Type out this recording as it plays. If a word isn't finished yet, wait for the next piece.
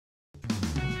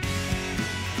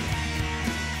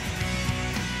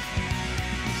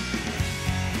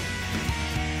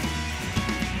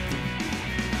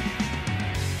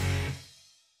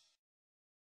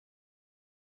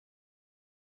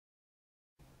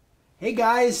Hey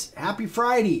guys, happy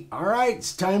Friday. All right,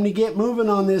 it's time to get moving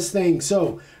on this thing.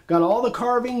 So, got all the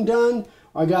carving done.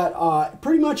 I got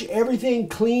pretty much everything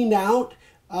cleaned out.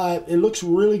 It looks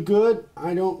really good.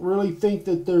 I don't really think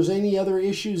that there's any other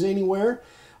issues anywhere.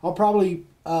 I'll probably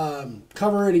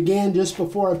cover it again just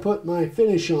before I put my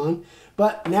finish on.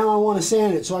 But now I want to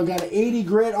sand it. So I've got an 80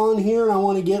 grit on here, and I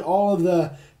want to get all of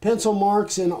the pencil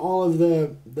marks and all of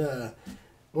the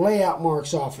layout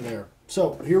marks off of there.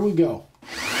 So here we go.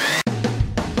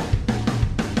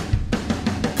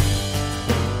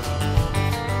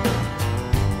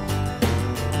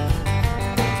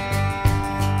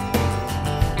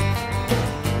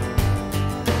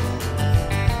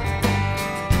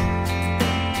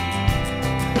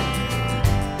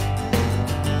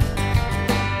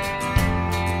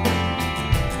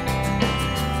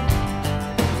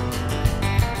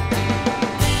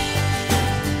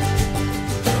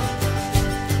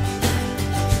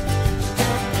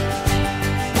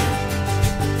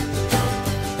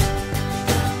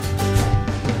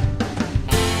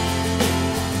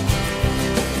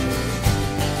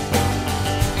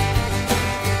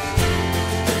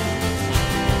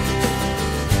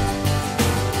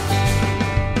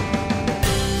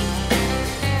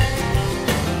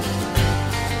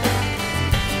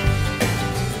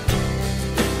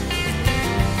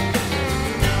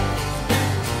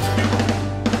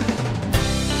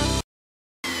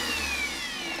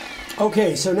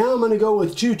 Okay, so now I'm going to go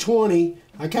with 220.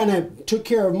 I kind of took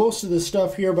care of most of the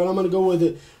stuff here, but I'm going to go with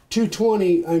the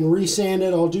 220 and resand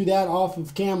it. I'll do that off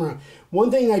of camera. One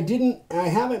thing I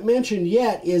haven't mentioned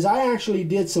yet is I actually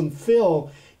did some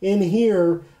fill in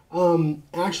here.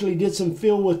 Actually did some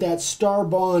fill with that Star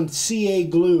Bond CA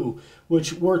glue,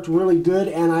 which worked really good,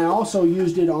 and I also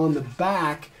used it on the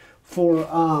back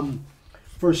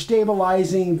for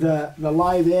stabilizing the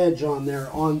live edge on there,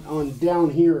 on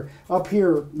down here. Up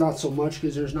here, not so much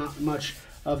because there's not much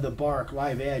of the bark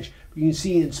live edge. You can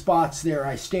see in spots there,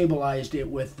 I stabilized it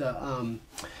with the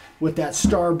with that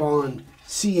Star Bond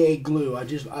CA glue.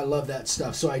 I love that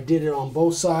stuff. So I did it on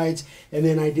both sides, and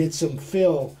then I did some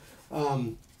fill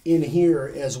in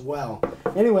here as well.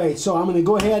 Anyway, so I'm going to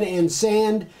go ahead and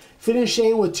finish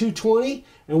sand with 220,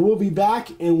 and we'll be back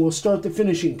and we'll start the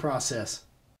finishing process.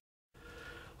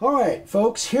 All right,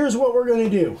 folks, here's what we're going to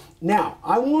do. Now,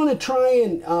 I want to try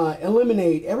and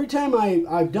eliminate, every time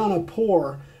I've done a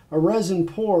resin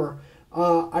pour,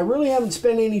 I really haven't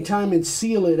spent any time and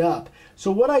seal it up. So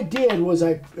what I did was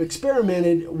I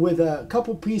experimented with a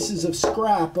couple pieces of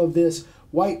scrap of this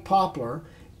white poplar,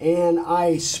 and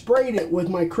I sprayed it with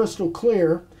my crystal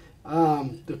clear,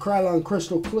 the Krylon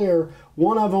crystal clear.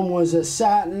 One of them was a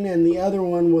satin and the other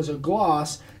one was a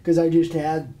gloss, because I just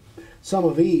had some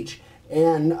of each.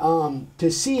 And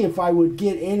to see if I would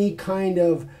get any kind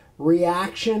of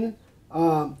reaction.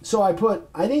 So I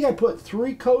think I put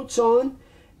 3 coats on,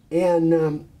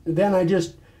 and then I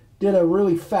just did a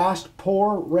really fast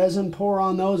resin pour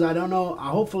on those. I don't know,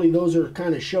 hopefully those are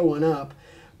kind of showing up.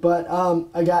 But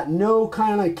I got no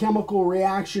kind of chemical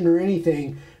reaction or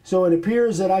anything. So it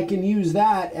appears that I can use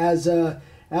that as a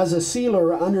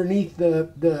sealer underneath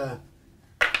the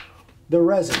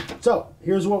resin. So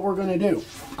here's what we're going to do.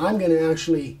 I'm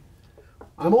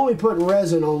only putting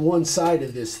resin on one side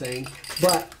of this thing,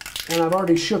 and I've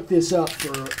already shook this up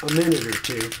for a minute or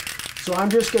two. So I'm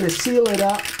just going to seal it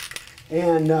up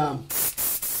and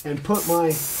put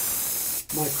my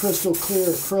crystal clear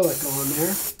acrylic on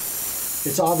there.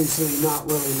 It's obviously not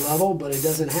really level, but it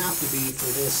doesn't have to be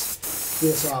for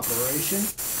this operation.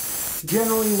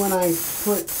 Generally, when I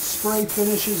put spray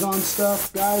finishes on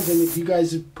stuff, guys, and you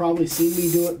guys have probably seen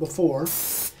me do it before,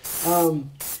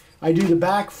 I do the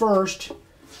back first,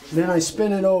 then I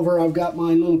spin it over. I've got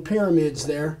my little pyramids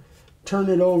there. Turn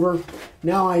it over.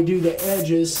 Now I do the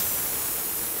edges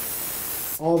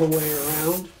all the way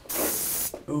around.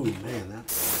 Ooh, man,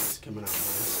 that's coming out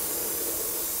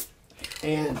nice.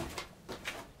 And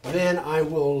then I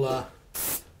will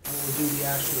do the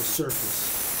actual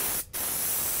surface.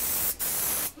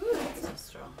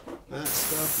 That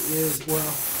stuff is,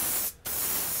 well,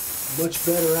 much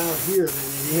better out here than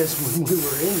it is when we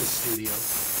were in the studio.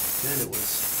 Then it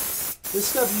was. This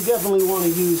stuff you definitely want to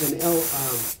use an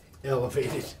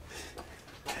elevated.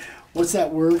 What's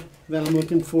that word that I'm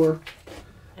looking for?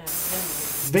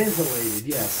 Ventilated,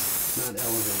 yes. Not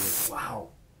elevated. Wow.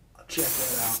 I'll check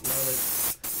that out. Love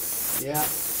it. Yeah.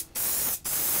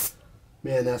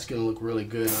 Man, that's going to look really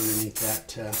good underneath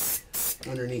that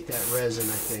resin,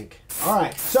 I think. All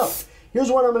right, so here's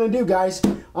what I'm going to do, guys.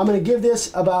 I'm going to give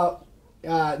this about,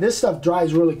 this stuff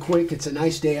dries really quick. It's a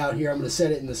nice day out here. I'm going to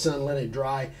set it in the sun, let it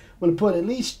dry. I'm going to put at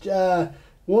least 1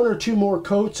 or 2 more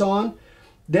coats on.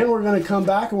 then we're going to come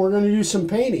back and we're going to do some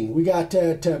painting. We got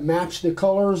to match the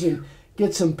colors and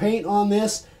get some paint on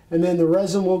this, and then the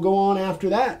resin will go on after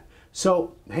that.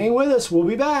 So hang with us, we'll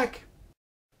be back.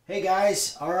 Hey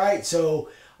guys, all right, so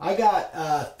I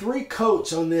got 3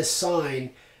 coats on this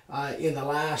sign in the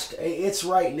last, it's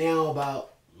right now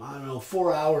about, I don't know,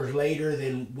 4 hours later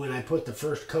than when I put the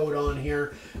first coat on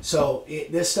here. So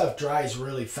this stuff dries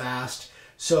really fast.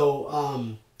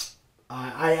 So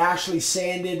I actually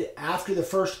sanded, after the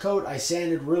first coat, I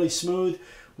sanded really smooth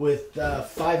with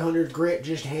 500 grit,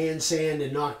 just hand sand,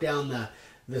 and knock down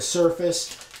the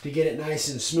surface to get it nice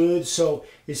and smooth. So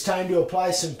it's time to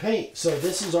apply some paint. So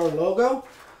this is our logo.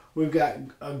 We've got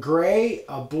a gray,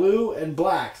 a blue, and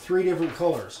black, 3 different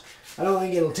colors. I don't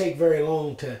think it'll take very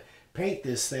long to paint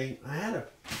this thing. I had a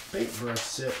paintbrush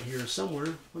set here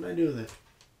somewhere. What did I do with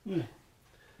it?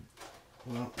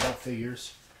 Well, that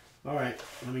figures. All right,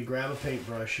 let me grab a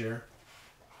paintbrush here.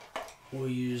 We'll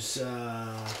use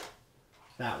that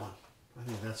one. I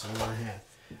think that's the one I had.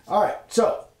 All right,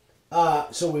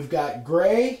 so we've got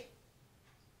gray,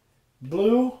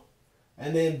 blue,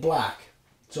 and then black.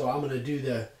 So I'm going to do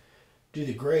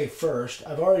the gray first.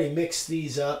 I've already mixed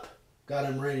these up, got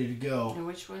them ready to go. And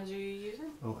which ones are you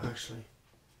using? Oh, actually,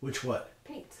 which what?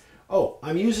 Paints. Oh,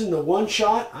 I'm using the one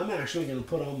shot. I'm actually going to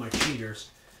put on my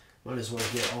cheaters. Might as well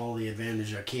get all the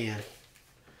advantage I can.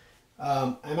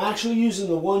 I'm actually using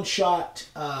the one shot.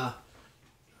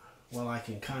 Well, I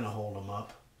can kind of hold them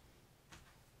up.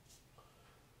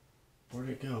 Where'd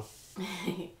it go?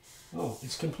 Oh,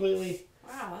 it's completely...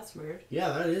 Wow, that's weird. Yeah,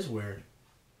 that is weird.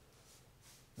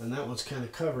 And that one's kind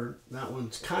of covered. That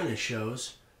one's kind of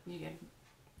shows. You get...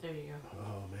 There you go.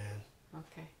 Oh, man.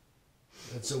 Okay.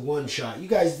 It's a one shot. You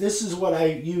guys, this is what I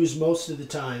use most of the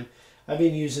time. I've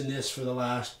been using this for the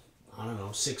last, I don't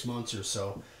know, 6 months or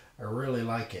so. I really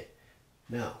like it.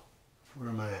 Now, where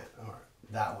am I at? All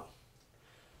right, that one.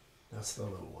 That's the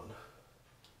little one.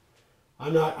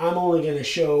 I'm only going to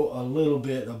show a little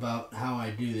bit about how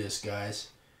I do this, guys.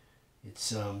 It's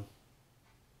So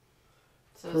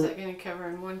is that going to cover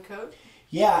in one coat?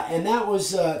 Yeah, and that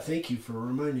was thank you for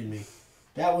reminding me.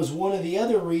 That was one of the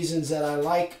other reasons that I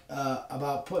like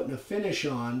about putting a finish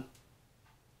on.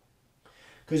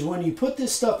 Because when you put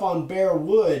this stuff on bare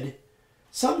wood,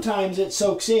 sometimes it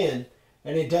soaks in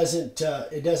and it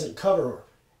doesn't cover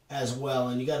as well,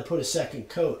 and you got to put a second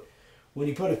coat. When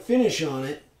you put a finish on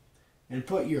it and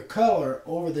put your color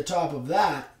over the top of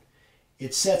that,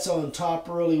 it sets on top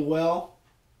really well,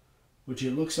 which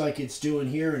it looks like it's doing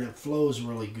here, and it flows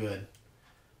really good.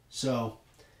 So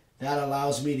that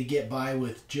allows me to get by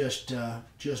with just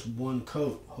one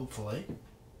coat, hopefully.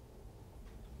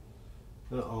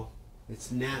 Uh-oh, it's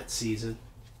gnat season.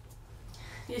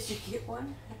 Did you get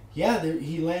one? Yeah,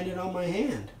 he landed on my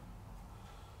hand.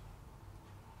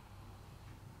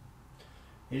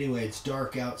 Anyway, it's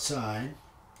dark outside.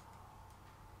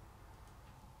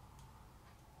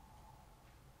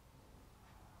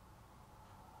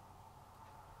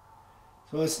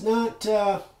 So it's not,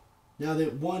 now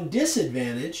that one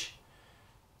disadvantage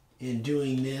in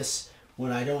doing this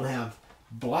when I don't have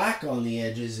black on the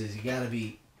edges is you got to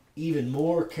be even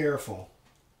more careful.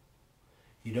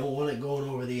 You don't want it going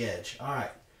over the edge. All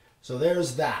right, so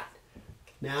there's that.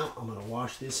 Now I'm going to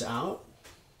wash this out.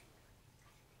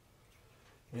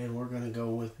 And we're going to go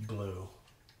with blue.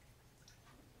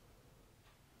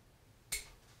 Let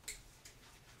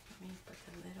me put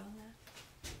the lid on that.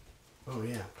 Oh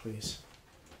yeah, please.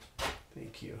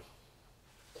 Thank you.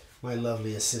 My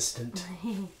lovely assistant.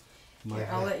 Here,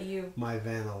 I'll let you. My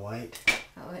Vanna White.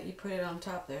 I'll let you put it on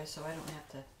top there, so I don't have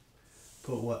to.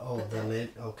 Put what? Oh, put the that. lid?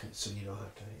 Okay, so you don't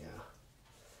have to, yeah.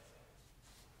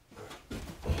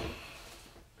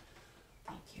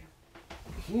 Thank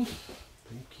you.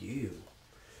 Thank you.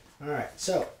 Alright,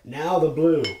 so now the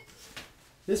blue.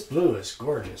 This blue is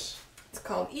gorgeous. It's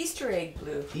called Easter egg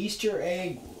blue. Easter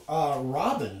egg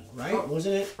robin, right? Oh,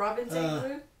 wasn't it? Robin's egg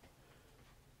blue?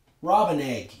 Robin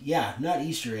egg. Yeah, not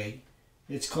Easter egg.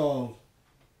 It's called,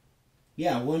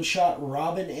 yeah, one shot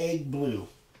robin egg blue.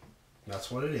 That's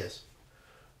what it is.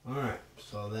 Alright,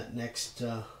 so that next...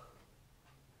 Careful,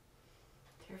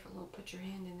 don't put your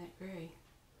hand in that gray.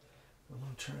 I'm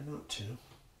going to try not to.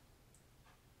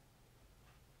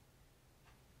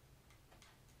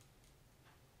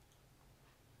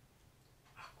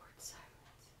 Awkward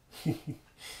silence.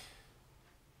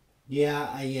 Yeah,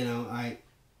 I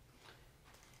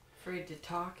Afraid to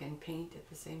talk and paint at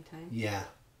the same time? yeah,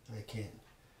 I can't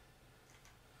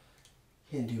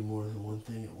do more than one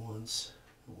thing at once,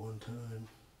 at one time.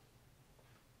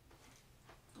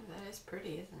 Oh, that is pretty,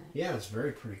 isn't it? Yeah, it's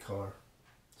very pretty color.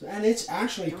 So, and it's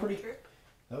actually Don't pretty, trip.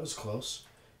 that was close.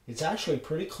 It's actually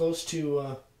pretty close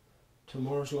to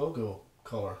Tamar's logo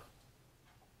color.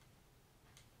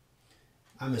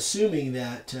 I'm assuming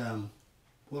that,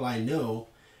 well, I know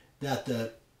that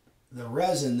the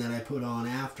resin that I put on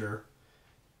after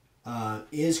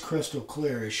is crystal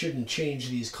clear. It shouldn't change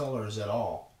these colors at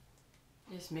all.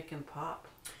 Just make them pop.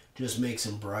 Just makes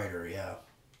them brighter, yeah.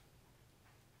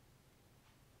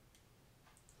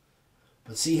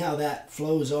 But see how that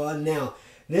flows on? Now,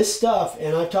 this stuff,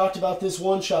 and I've talked about this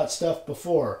one-shot stuff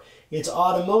before, it's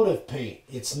automotive paint.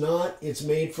 It's not, it's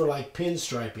made for like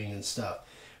pinstriping and stuff.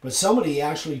 But somebody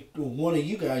actually, one of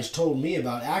you guys told me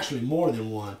about, actually more than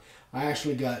one. I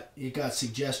actually it got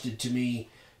suggested to me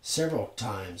several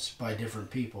times by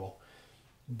different people.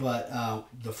 But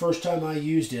the first time I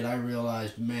used it, I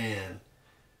realized, man,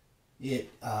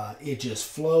 it just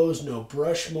flows, no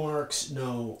brush marks,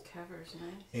 no... Covers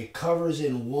nice. It covers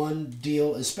in one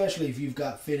deal, especially if you've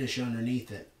got finish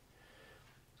underneath it.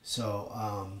 So,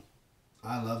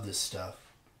 I love this stuff.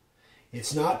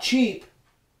 It's not cheap.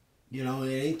 You know,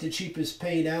 it ain't the cheapest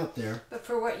paint out there. But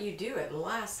for what you do, it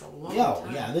lasts a long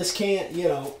time. Yeah, this can't, you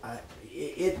know,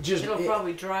 It'll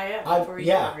probably dry up before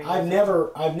you ever use I've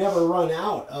never run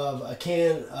out of a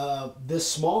can this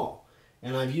small,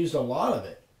 and I've used a lot of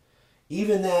it.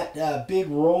 Even that big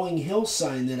Rolling Hill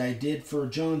sign that I did for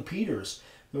John Peters,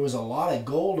 there was a lot of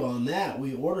gold on that.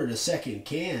 We ordered a second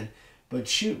can, but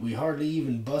shoot, we hardly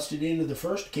even busted into the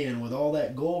first can with all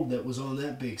that gold that was on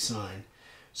that big sign.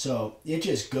 So it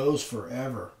just goes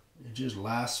forever. It just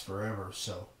lasts forever.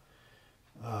 So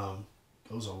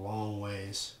goes a long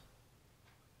ways.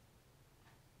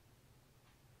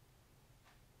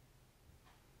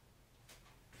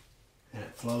 And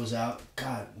it flows out.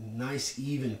 God, nice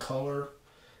even color.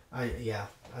 I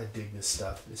dig this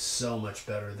stuff. It's so much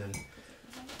better than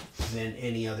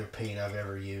any other paint I've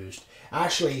ever used.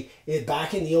 Actually,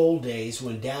 back in the old days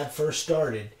when Dad first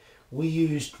started, we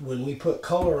used, when we put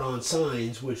color on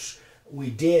signs, which we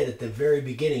did at the very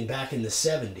beginning back in the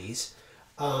 70s,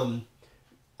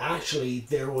 actually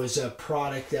there was a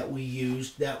product that we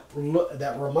used that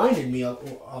reminded me a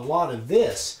lot of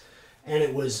this, and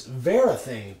it was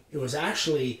Varathane. It was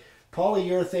actually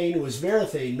polyurethane. It was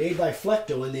Varathane made by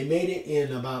Flecto, and they made it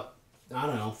in about, I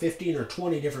don't know, 15 or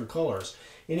 20 different colors.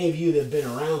 Any of you that have been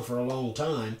around for a long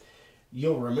time,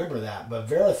 you'll remember that. But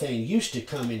Varathane used to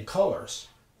come in colors.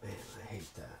 Man, I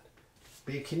hate that.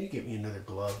 Babe, can you get me another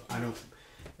glove?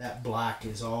 That black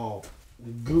is all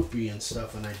goopy and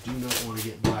stuff, and I do not want to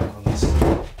get black on this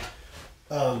side.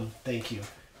 Thank you.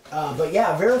 But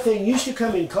yeah, Varathane used to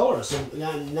come in colors,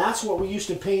 and that's what we used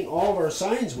to paint all of our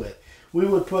signs with. We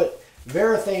would put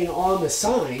Varathane on the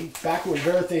sign, back when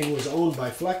Varathane was owned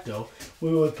by Flecto.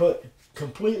 We would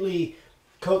completely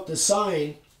coat the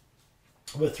sign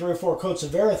with 3 or 4 coats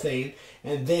of Varathane,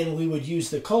 and then we would use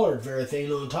the colored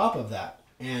Varathane on top of that.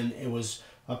 And it was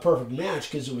a perfect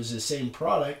match because it was the same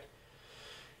product,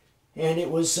 and it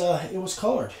was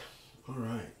colored. All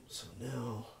right, so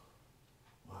now,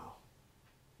 wow,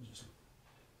 this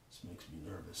makes me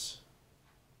nervous.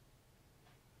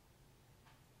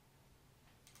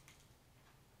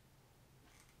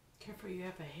 Careful, you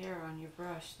have a hair on your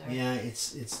brush there. Yeah,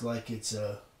 it's like it's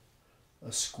a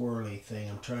squirrely thing.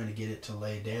 I'm trying to get it to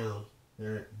lay down.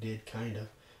 There it did, kind of,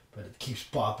 but it keeps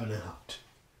popping out.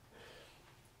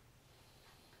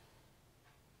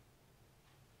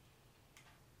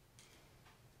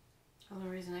 The only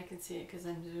reason I can see it because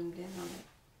I'm zoomed in on it.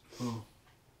 Oh.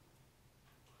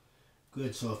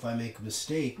 Good, so if I make a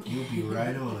mistake, you'll be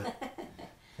right on it.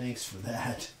 Thanks for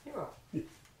that. You're welcome.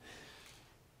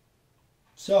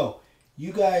 So,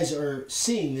 you guys are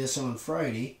seeing this on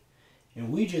Friday, and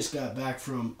we just got back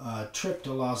from a trip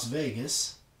to Las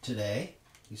Vegas today.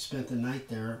 We spent the night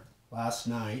there last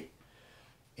night,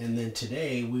 and then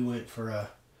today we went for a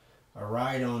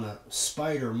ride on a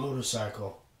Spider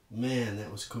motorcycle. Man,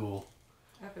 that was cool.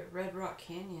 Up at Red Rock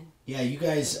Canyon. Yeah, you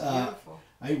guys,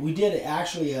 we did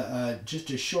actually just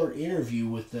a short interview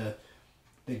with the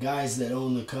guys that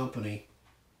own the company,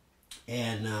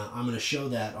 and I'm going to show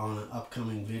that on an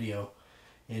upcoming video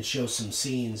and show some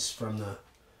scenes from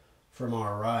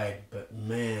our ride. But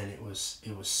man, it was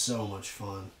so much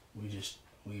fun.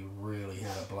 We really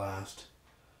had a blast.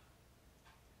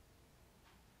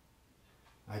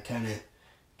 I kind of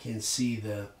can see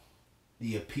the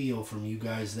appeal from you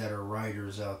guys that are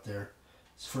riders out there.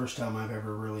 It's the first time I've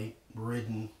ever really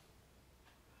ridden.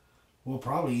 Well,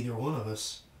 probably either one of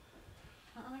us.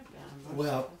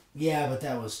 Well, yeah, but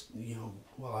that was,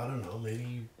 well, I don't know. Maybe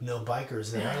you know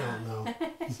bikers that I don't know.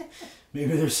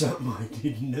 Maybe there's something I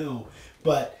didn't know.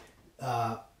 But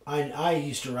I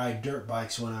used to ride dirt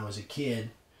bikes when I was a kid.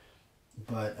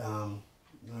 But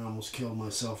I almost killed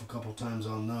myself a couple times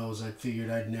on those. I figured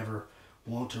I'd never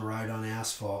want to ride on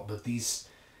asphalt, but these,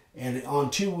 and on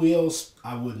two wheels,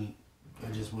 I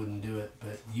just wouldn't do it.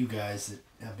 But you guys that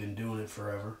have been doing it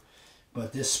forever.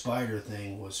 But this spider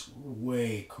thing was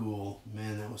way cool.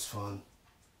 Man, that was fun.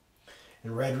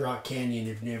 And Red Rock Canyon,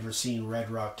 if you've never seen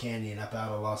Red Rock Canyon up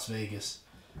out of Las Vegas,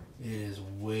 it is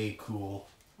way cool.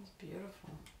 It's beautiful.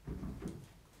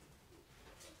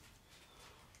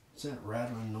 What's that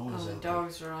rattling noise? Oh, the out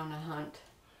dogs are on a hunt.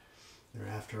 They're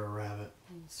after a rabbit.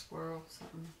 And a squirrel,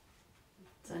 something.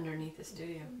 It's underneath the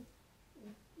studio.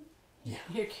 Yeah.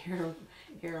 You hear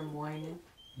them whining.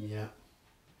 Yeah.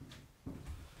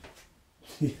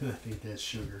 Yeah, I think that's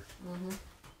sugar.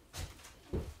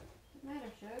 Mm-hmm.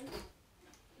 Matter, sugar.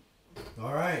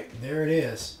 All right, there it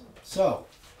is. So,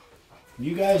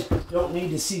 you guys don't need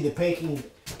to see the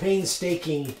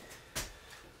painstaking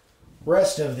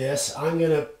rest of this.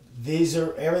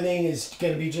 Everything is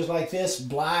gonna be just like this,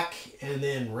 black and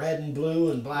then red and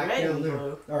blue and black Red down and there.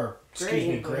 blue. Or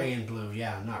Gray and gray and blue.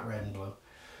 Yeah, not red and blue.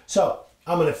 So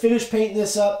I'm gonna finish painting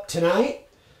this up tonight.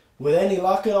 With any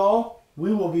luck at all,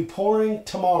 we will be pouring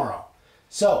tomorrow.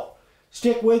 So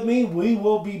stick with me. We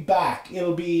will be back.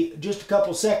 It'll be just a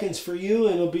couple seconds for you,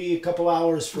 and it'll be a couple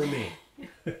hours for me.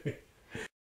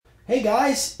 Hey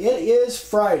guys, it is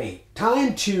Friday.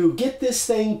 Time to get this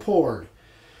thing poured.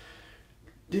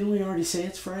 Didn't we already say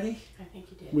it's Friday? I think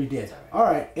you did. We did. It's All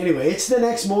right. Anyway, it's the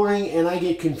next morning, and I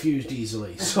get confused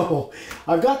easily. So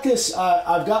I've got this.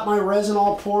 I've got my resin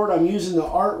all poured. I'm using the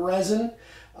art resin.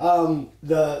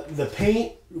 The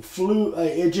paint flew.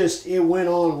 It went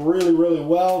on really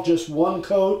well. Just one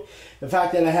coat. The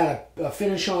fact that I had a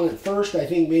finish on it first, I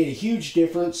think, made a huge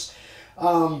difference.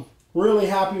 Really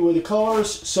happy with the colors.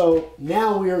 So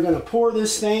now we are going to pour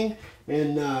this thing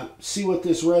and see what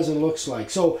this resin looks like.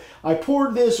 So I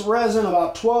poured this resin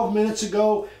about 12 minutes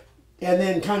ago, and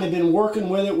then kind of been working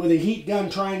with it with a heat gun,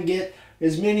 trying to get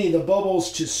as many of the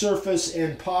bubbles to surface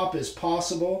and pop as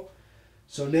possible.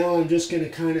 So now I'm just going to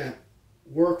kind of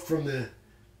work from the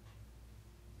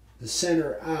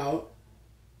center out.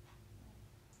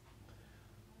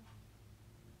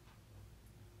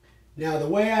 Now the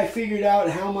way I figured out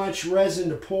how much resin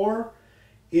to pour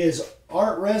is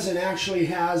Art Resin actually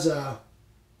has on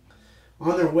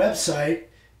their website,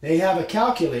 they have a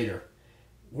calculator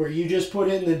where you just put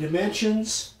in the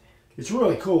dimensions. It's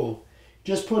really cool.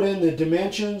 Just put in the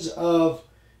dimensions of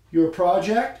your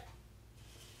project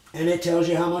and it tells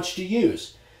you how much to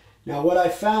use. Now what I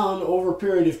found over a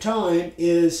period of time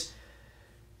is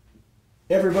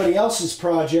everybody else's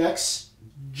projects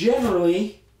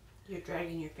generally... You're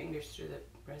dragging your fingers through the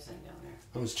resin down there.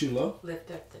 Oh, it's too low?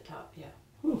 Lift up the top, yeah.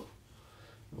 Whew.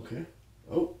 Okay.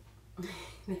 Oh.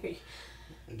 There you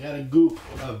I got a goop,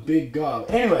 a big gob.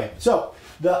 Anyway, so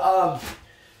the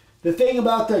thing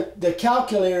about the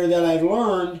calculator that I've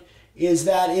learned is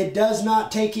that it does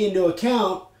not take into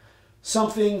account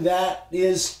something that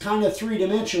is kind of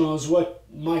three-dimensional, is what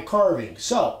my carving.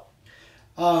 So,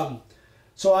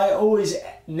 so I always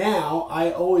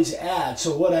add.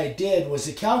 So what I did was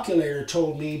the calculator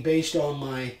told me, based on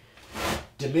my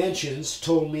dimensions,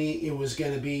 told me it was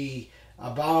going to be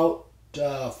about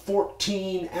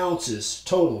 14 ounces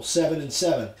total, 7 and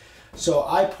 7. So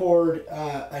I poured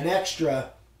an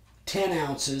extra 10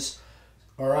 ounces,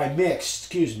 or I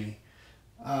mixed an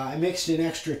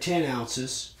extra 10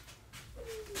 ounces.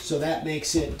 So that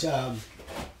makes it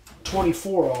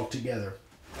 24 altogether.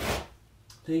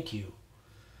 Thank you.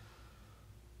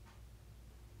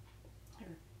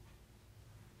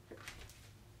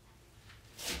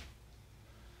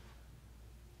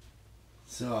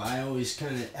 So I always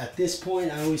kind of, at this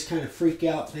point, I always kind of freak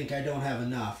out, think I don't have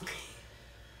enough.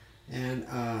 And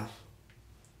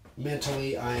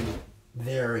mentally, I'm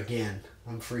there again.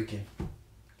 I'm freaking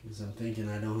because I'm thinking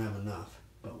I don't have enough,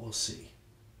 but we'll see.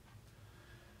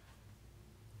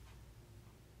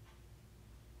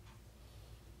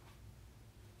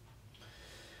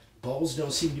 Bubbles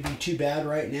don't seem to be too bad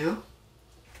right now.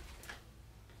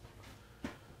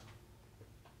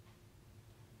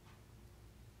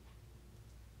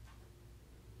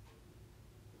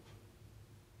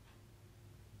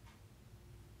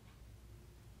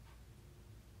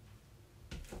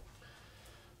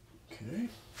 Okay.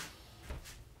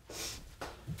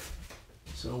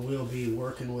 So we'll be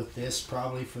working with this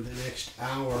probably for the next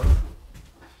hour.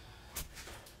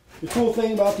 The cool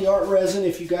thing about the art resin,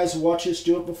 if you guys watch us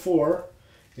do it before,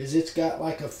 is it's got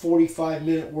like a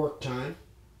 45-minute work time.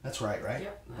 That's right?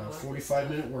 Yep. About a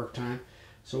 45-minute work time.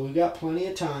 So we've got plenty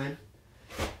of time.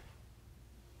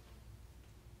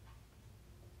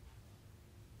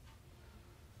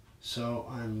 So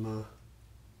I'm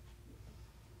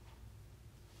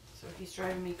He's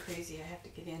driving me crazy. I have to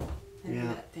get in and do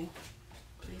that thing.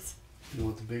 Please. You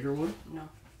want the bigger one? No.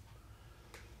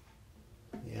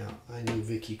 Yeah, I knew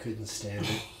Vicky couldn't stand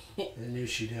it. I knew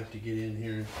she'd have to get in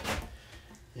here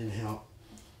and help.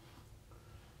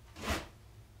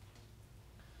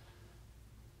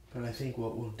 But I think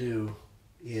what we'll do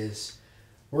is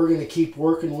we're going to keep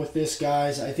working with this,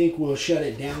 guys. I think we'll shut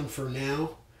it down for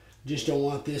now. Just don't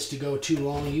want this to go too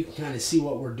long. You can kind of see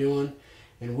what we're doing.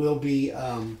 And we'll be,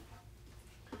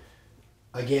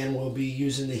 again, we'll be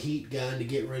using the heat gun to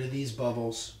get rid of these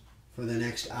bubbles for the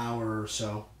next hour or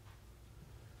so.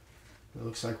 It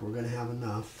looks like we're going to have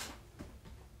enough.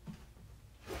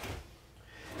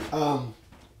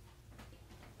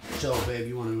 So, babe,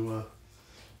 you want to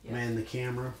man the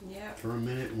camera for a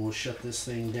minute, and we'll shut this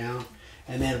thing down.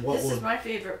 And then what? This is my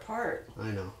favorite part.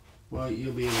 I know. Well,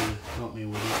 you'll be able to help me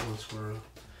with it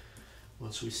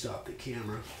once we stop the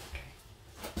camera.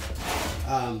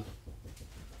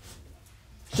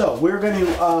 So we're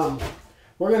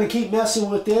gonna keep messing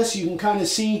with this. You can kind of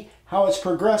see how it's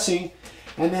progressing,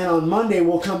 and then on Monday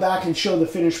we'll come back and show the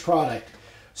finished product.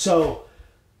 So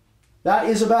that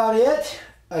is about it.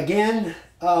 Again,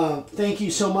 thank you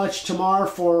so much, Tamar,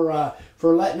 for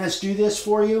letting us do this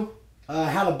for you.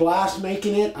 Had a blast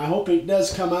making it. I hope it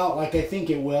does come out like I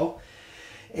think it will.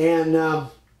 And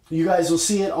you guys will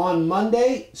see it on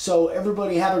Monday. So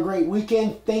everybody have a great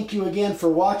weekend. Thank you again for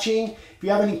watching. If you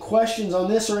have any questions on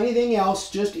this or anything else,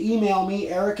 just email me,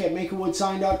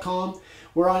 eric@makeawoodsign.com.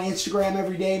 We're on Instagram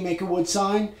every day, Make a Wood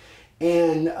Sign.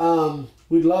 And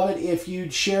we'd love it if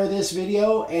you'd share this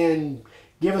video and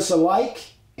give us a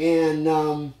like. And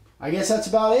I guess that's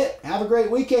about it. Have a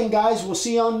great weekend, guys. We'll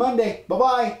see you on Monday.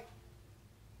 Bye-bye.